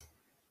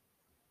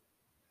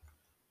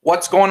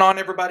What's going on,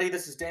 everybody?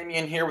 This is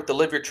Damien here with the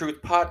Live Your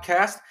Truth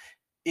podcast.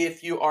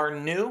 If you are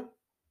new,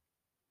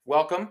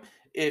 welcome.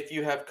 If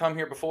you have come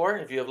here before,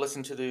 if you have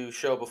listened to the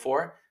show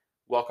before,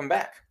 welcome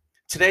back.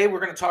 Today, we're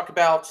going to talk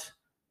about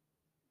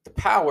the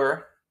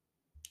power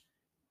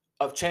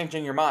of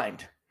changing your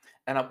mind.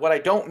 And what I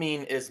don't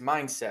mean is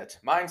mindset.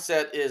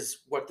 Mindset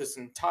is what this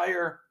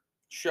entire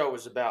show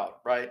is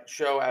about, right?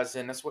 Show as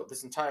in that's what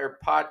this entire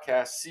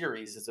podcast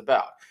series is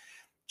about.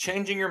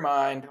 Changing your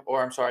mind,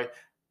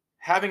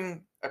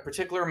 having a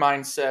particular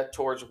mindset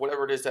towards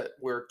whatever it is that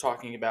we're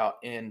talking about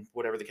in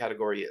whatever the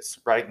category is,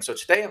 right? And so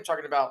today I'm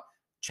talking about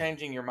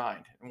changing your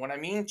mind. And when I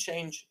mean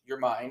change your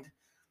mind,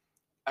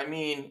 I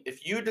mean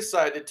if you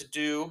decided to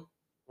do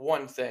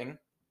one thing,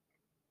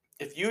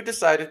 if you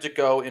decided to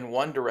go in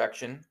one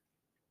direction,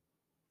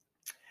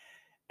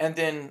 and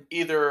then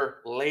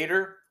either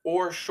later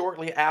or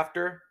shortly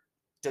after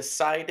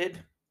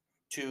decided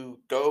to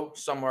go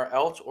somewhere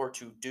else or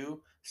to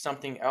do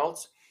something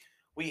else,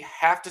 we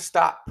have to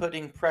stop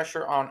putting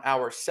pressure on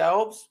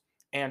ourselves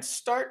and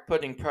start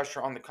putting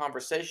pressure on the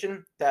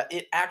conversation that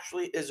it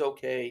actually is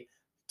okay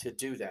to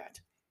do that.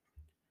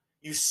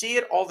 You see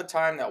it all the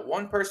time that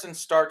one person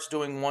starts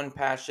doing one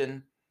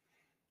passion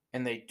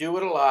and they do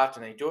it a lot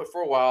and they do it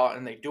for a while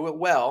and they do it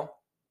well,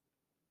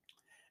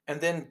 and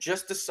then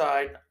just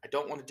decide, I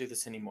don't want to do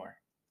this anymore.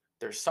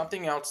 There's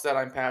something else that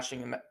I'm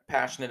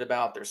passionate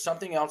about. There's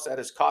something else that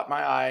has caught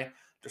my eye.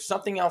 There's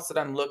something else that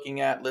I'm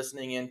looking at,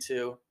 listening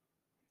into,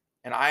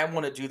 and I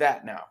want to do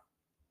that now.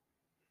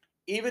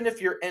 Even if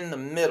you're in the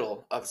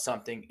middle of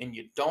something and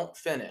you don't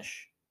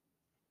finish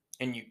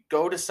and you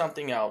go to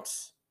something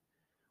else,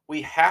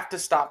 we have to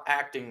stop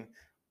acting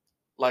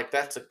like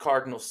that's a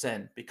cardinal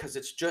sin because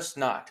it's just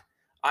not.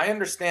 I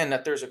understand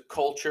that there's a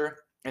culture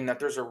and that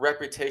there's a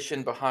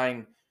reputation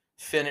behind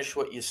finish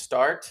what you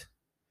start.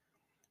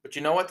 But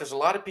you know what? There's a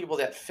lot of people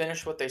that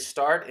finish what they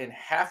start and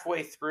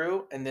halfway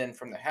through, and then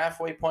from the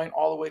halfway point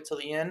all the way to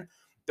the end,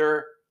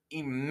 they're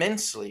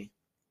immensely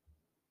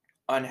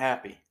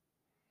unhappy.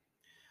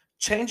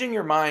 Changing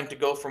your mind to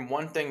go from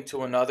one thing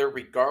to another,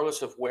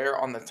 regardless of where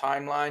on the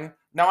timeline.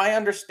 Now, I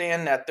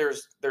understand that there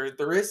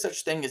is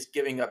such thing as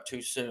giving up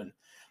too soon.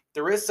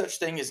 There is such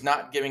thing as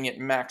not giving it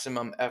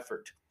maximum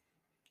effort.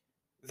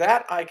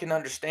 That I can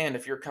understand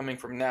if you're coming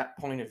from that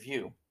point of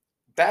view.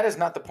 That is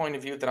not the point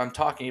of view that I'm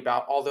talking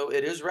about, although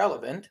it is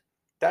relevant.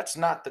 That's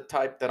not the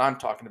type that I'm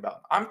talking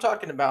about. I'm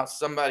talking about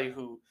somebody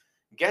who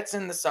gets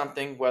into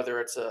something, whether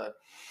it's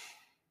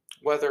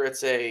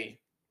a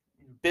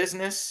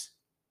business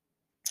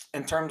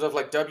in terms of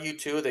like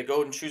W-2, they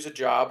go and choose a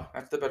job.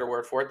 That's the better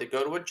word for it. They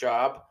go to a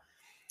job,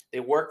 they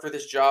work for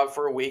this job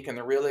for a week, and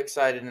they're really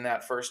excited in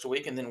that first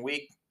week. And then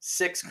week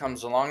 6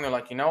 comes along. They're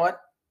like, you know what?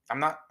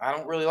 I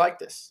don't really like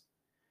this.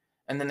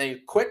 And then they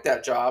quit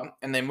that job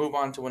and they move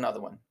on to another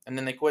one. And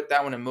then they quit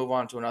that one and move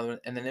on to another one.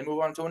 And then they move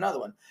on to another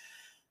one.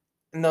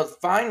 And then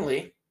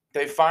finally,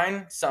 they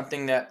find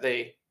something that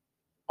they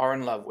are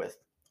in love with,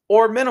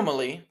 or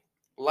minimally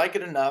like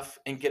it enough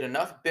and get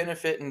enough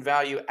benefit and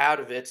value out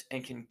of it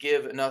and can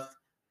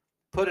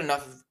put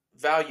enough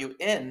value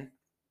in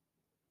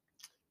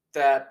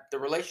that the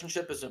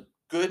relationship is a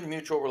good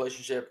mutual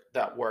relationship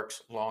that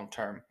works long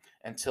term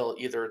until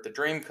either the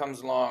dream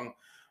comes along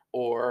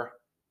or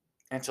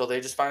until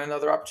they just find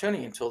another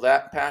opportunity, until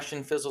that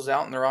passion fizzles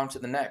out and they're on to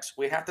the next.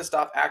 We have to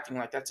stop acting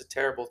like that's a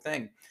terrible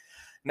thing.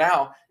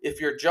 Now, if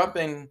you're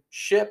jumping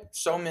ship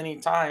so many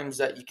times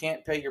that you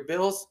can't pay your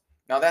bills,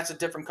 now that's a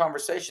different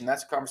conversation.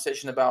 That's a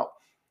conversation about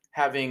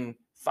having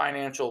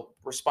financial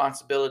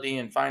responsibility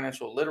and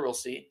financial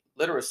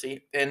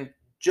literacy, and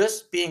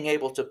just being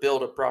able to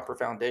build a proper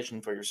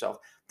foundation for yourself.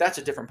 That's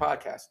a different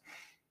podcast.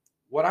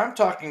 What I'm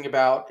talking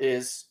about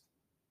is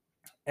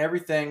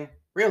everything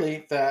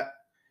really that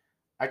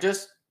I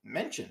just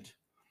mentioned.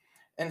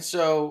 And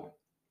so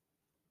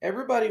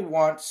everybody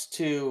wants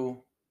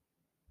to,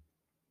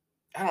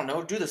 I don't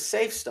know, do the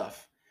safe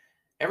stuff.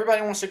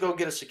 Everybody wants to go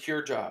get a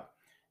secure job.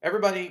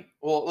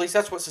 Well, at least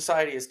that's what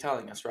society is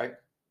telling us, right?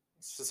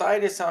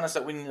 Society is telling us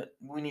that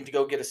we need to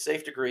go get a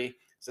safe degree.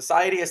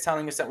 Society is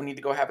telling us that we need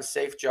to go have a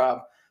safe job.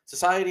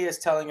 Society is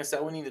telling us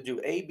that we need to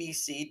do A, B,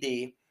 C,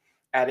 D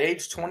at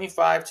age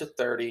 25 to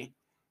 30,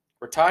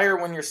 retire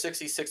when you're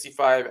 60,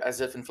 65,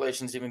 as if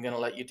inflation's even going to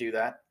let you do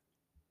that.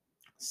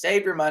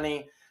 Save your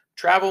money,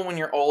 travel when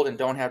you're old and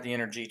don't have the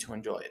energy to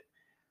enjoy it.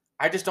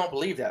 I just don't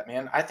believe that,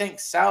 man. I think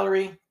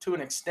salary, to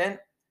an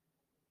extent,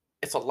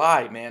 it's a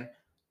lie, man.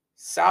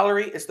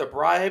 Salary is the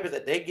bribe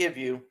that they give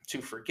you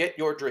to forget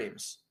your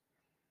dreams.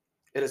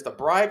 It is the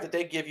bribe that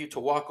they give you to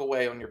walk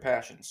away on your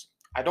passions.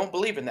 I don't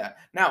believe in that.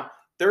 Now,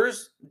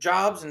 there's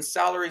jobs and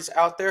salaries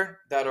out there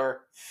that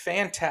are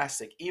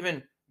fantastic.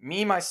 Even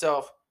me,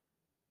 myself,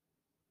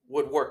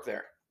 would work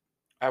there.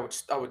 I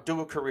would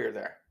do a career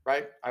there,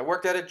 right? I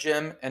worked at a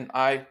gym and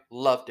I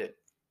loved it.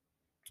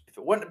 If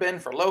it wouldn't have been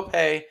for low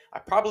pay, I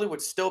probably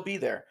would still be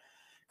there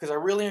because I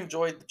really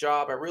enjoyed the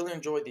job. I really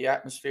enjoyed the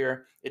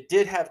atmosphere. It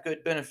did have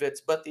good benefits,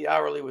 but the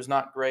hourly was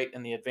not great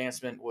and the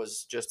advancement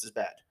was just as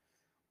bad.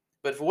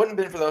 But if it wouldn't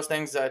have been for those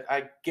things,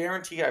 I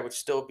guarantee I would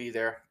still be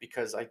there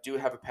because I do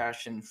have a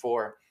passion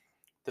for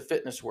the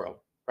fitness world,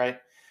 right?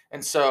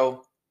 And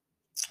so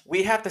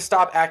we have to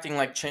stop acting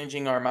like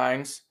changing our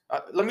minds.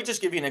 Let me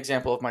just give you an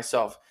example of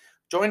myself.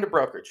 Joined a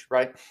brokerage,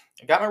 right?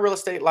 I got my real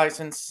estate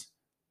license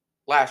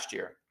last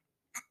year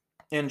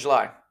in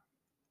July,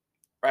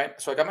 right?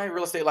 So I got my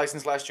real estate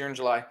license last year in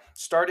July.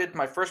 Started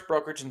my first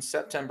brokerage in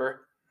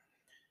September.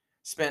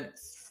 Spent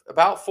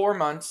about 4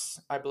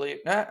 months, I believe,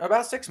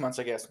 about 6 months,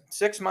 I guess.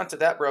 6 months at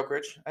that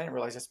brokerage. I didn't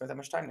realize I spent that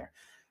much time there.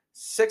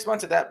 6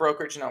 months at that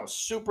brokerage, and I was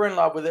super in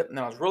love with it, and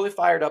I was really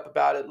fired up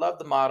about it. Loved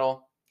the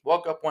model.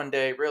 Woke up one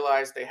day,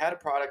 realized they had a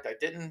product I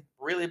didn't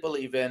really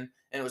believe in,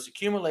 and it was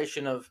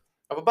accumulation of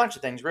a bunch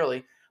of things,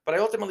 really. But I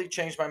ultimately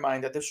changed my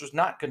mind that this was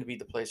not going to be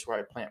the place where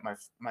I plant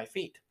my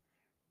feet.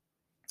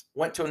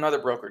 Went to another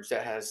brokerage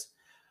that has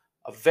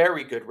a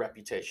very good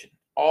reputation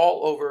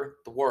all over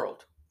the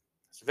world.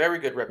 It's a very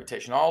good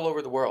reputation all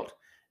over the world.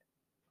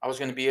 I was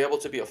going to be able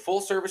to be a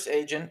full service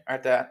agent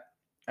at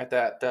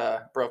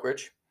that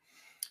brokerage.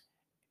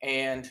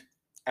 And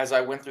as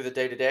I went through the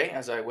day to day,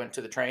 as I went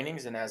to the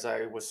trainings, and as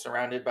I was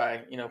surrounded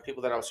by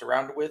people that I was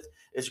surrounded with,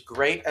 as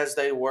great as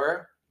they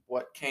were,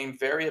 what came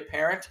very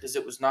apparent is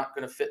it was not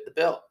going to fit the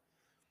bill.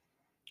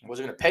 It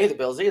wasn't going to pay the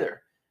bills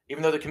either.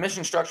 Even though the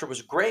commission structure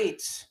was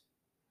great,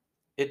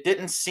 it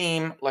didn't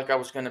seem like I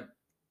was going to,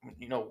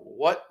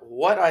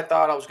 what I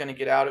thought I was going to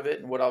get out of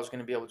it and what I was going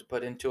to be able to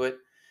put into it.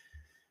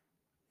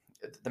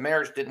 The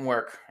marriage didn't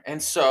work.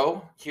 And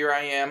so here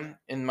I am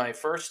in my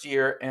first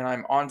year, and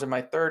I'm on to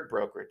my third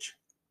brokerage.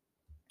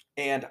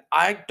 And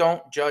I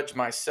don't judge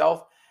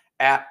myself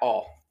at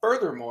all.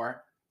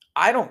 Furthermore,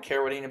 I don't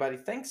care what anybody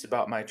thinks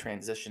about my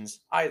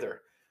transitions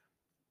either.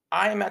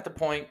 I am at the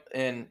point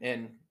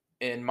in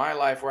my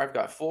life where I've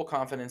got full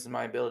confidence in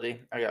my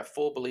ability. I got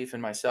full belief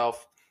in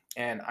myself,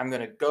 and I'm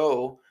going to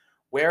go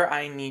where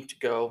I need to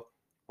go,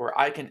 where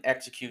I can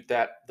execute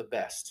that the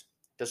best.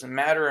 Doesn't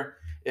matter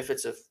if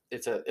it's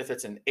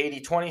an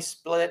 80-20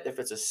 split, if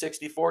it's a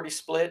 60-40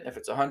 split, if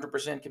it's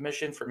 100%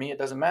 commission. For me, it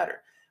doesn't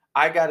matter.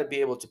 I got to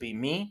be able to be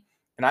me,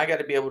 and I got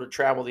to be able to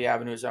travel the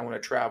avenues I want to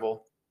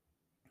travel.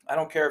 I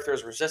don't care if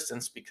there's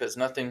resistance, because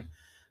nothing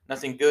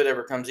good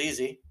ever comes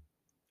easy.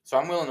 So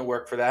I'm willing to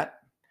work for that.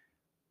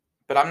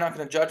 But I'm not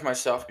going to judge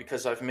myself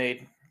because I've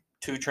made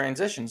 2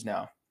 transitions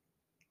now,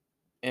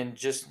 and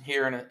just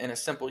here in a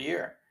simple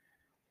year.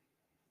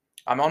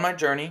 I'm on my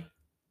journey,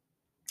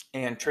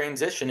 and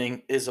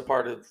transitioning is a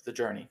part of the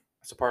journey.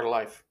 It's a part of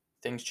life.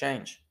 Things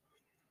change.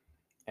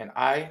 And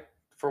I,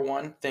 for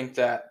one, think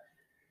that,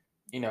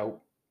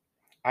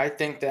 I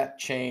think that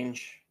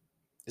change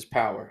is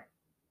power.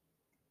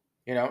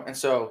 And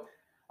so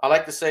I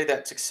like to say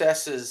that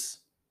success is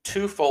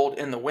twofold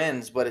in the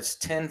wins, but it's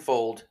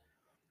tenfold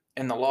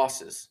in the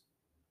losses.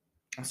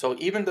 And so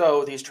even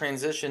though these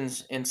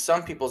transitions in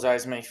some people's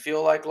eyes may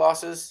feel like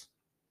losses,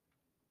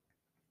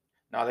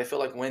 no, they feel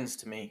like wins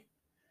to me.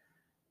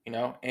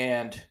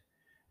 And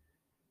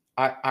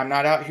I'm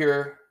not out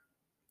here.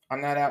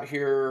 I'm not out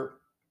here.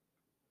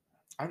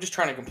 I'm just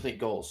trying to complete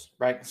goals,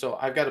 right? So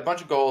I've got a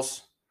bunch of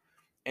goals,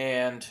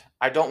 and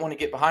I don't want to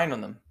get behind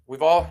on them.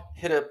 We've all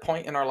hit a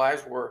point in our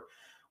lives where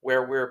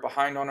we're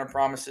behind on our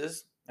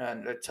promises,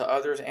 and to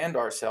others and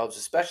ourselves,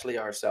 especially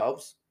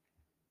ourselves.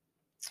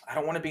 I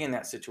don't want to be in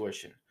that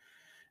situation.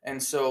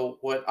 And so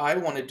what I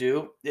want to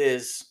do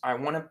is I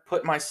want to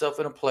put myself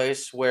in a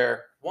place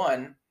where,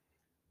 one,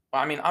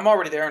 I'm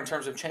already there in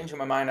terms of changing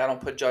my mind. I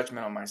don't put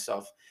judgment on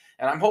myself.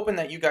 And I'm hoping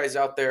that you guys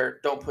out there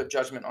don't put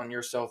judgment on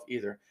yourself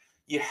either.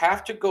 You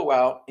have to go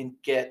out and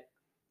get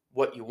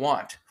what you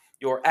want.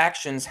 Your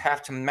actions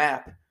have to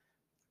map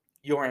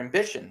your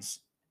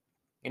ambitions,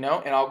 and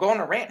I'll go on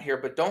a rant here,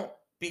 but don't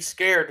be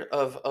scared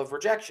of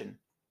rejection.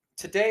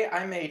 Today,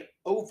 I made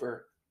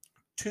over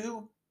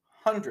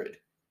 200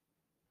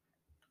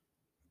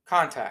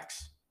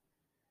 contacts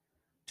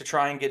to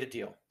try and get a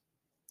deal,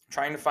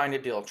 trying to find a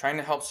deal, trying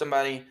to help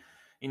somebody,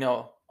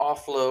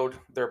 offload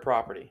their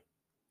property,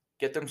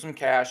 get them some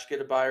cash, get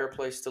a buyer a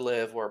place to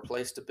live or a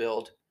place to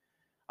build.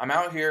 I'm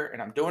out here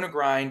and I'm doing a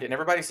grind, and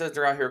everybody says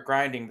they're out here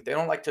grinding, but they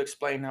don't like to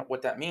explain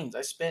what that means.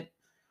 I spent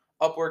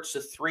upwards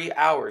to 3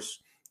 hours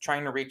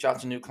trying to reach out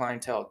to new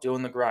clientele,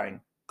 doing the grind,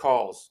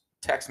 calls,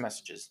 text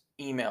messages,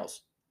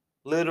 emails,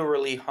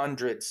 literally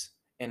hundreds.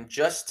 And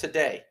just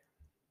today,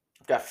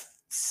 I've got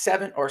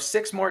 7 or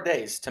 6 more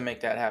days to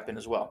make that happen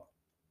as well.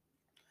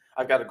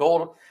 I've got a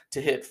goal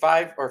to hit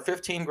 5 or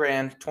 15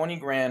 grand, 20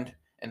 grand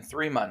in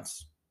 3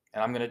 months,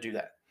 and I'm going to do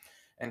that.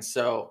 And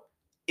so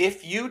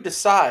if you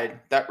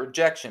decide that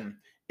rejection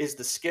is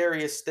the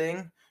scariest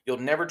thing, you'll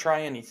never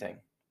try anything.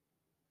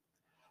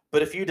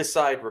 But if you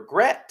decide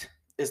regret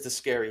is the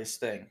scariest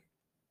thing,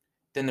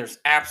 then there's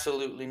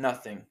absolutely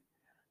nothing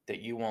that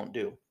you won't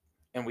do.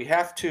 And we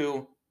have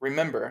to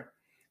remember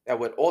that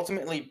what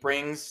ultimately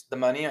brings the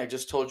money, I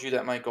just told you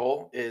that my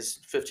goal is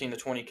 15 to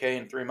 20K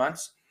in 3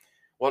 months.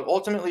 What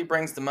ultimately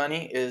brings the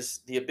money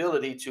is the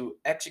ability to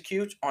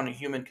execute on a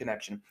human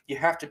connection. You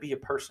have to be a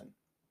person.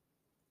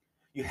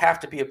 You have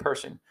to be a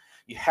person.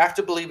 You have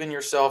to believe in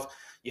yourself.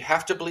 You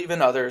have to believe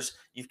in others.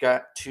 You've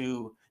got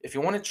to, if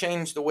you want to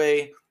change the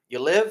way you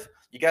live,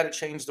 you got to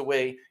change the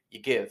way you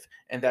give.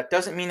 And that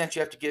doesn't mean that you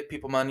have to give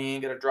people money.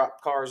 You got to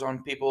drop cars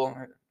on people,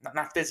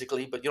 not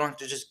physically, but you don't have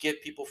to just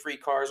give people free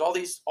cars. All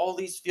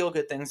these feel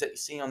good things that you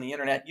see on the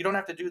internet, you don't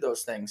have to do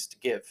those things to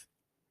give.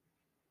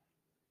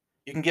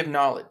 You can give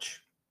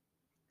knowledge.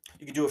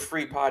 You can do a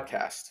free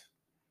podcast.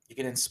 You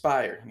can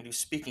inspire. You can do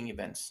speaking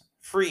events,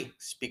 free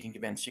speaking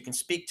events. You can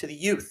speak to the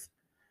youth.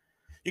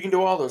 You can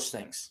do all those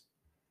things.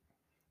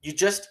 You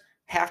just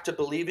have to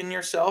believe in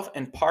yourself.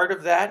 And part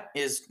of that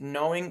is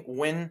knowing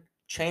when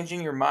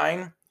changing your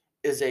mind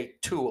is a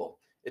tool,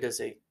 it is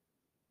a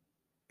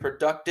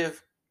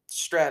productive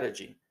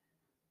strategy.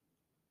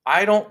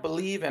 I don't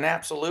believe in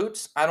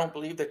absolutes. I don't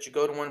believe that you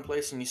go to one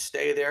place and you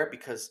stay there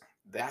because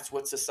that's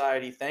what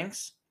society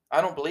thinks.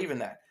 I don't believe in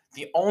that.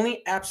 The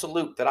only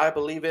absolute that I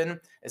believe in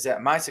is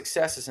that my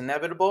success is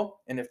inevitable.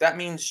 And if that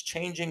means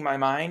changing my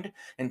mind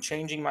and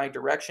changing my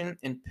direction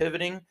and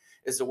pivoting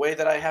is the way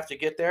that I have to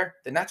get there,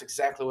 then that's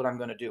exactly what I'm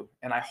going to do.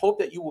 And I hope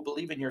that you will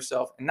believe in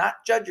yourself and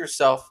not judge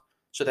yourself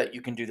so that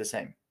you can do the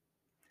same.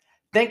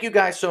 Thank you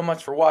guys so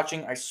much for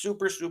watching. I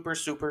super, super,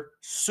 super,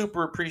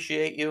 super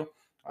appreciate you.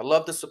 I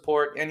love the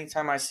support.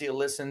 Anytime I see a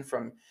listen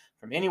from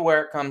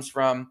anywhere it comes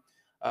from,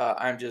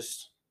 I'm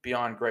just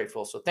beyond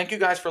grateful. So thank you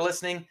guys for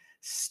listening.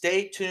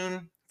 Stay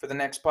tuned for the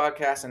next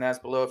podcast. And as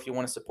below, if you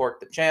want to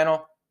support the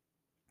channel,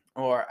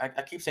 or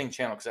I keep saying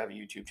channel because I have a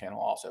YouTube channel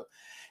also.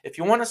 If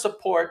you want to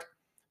support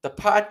the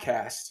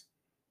podcast,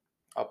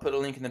 I'll put a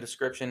link in the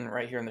description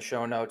right here in the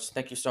show notes.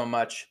 Thank you so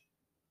much.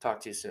 Talk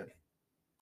to you soon.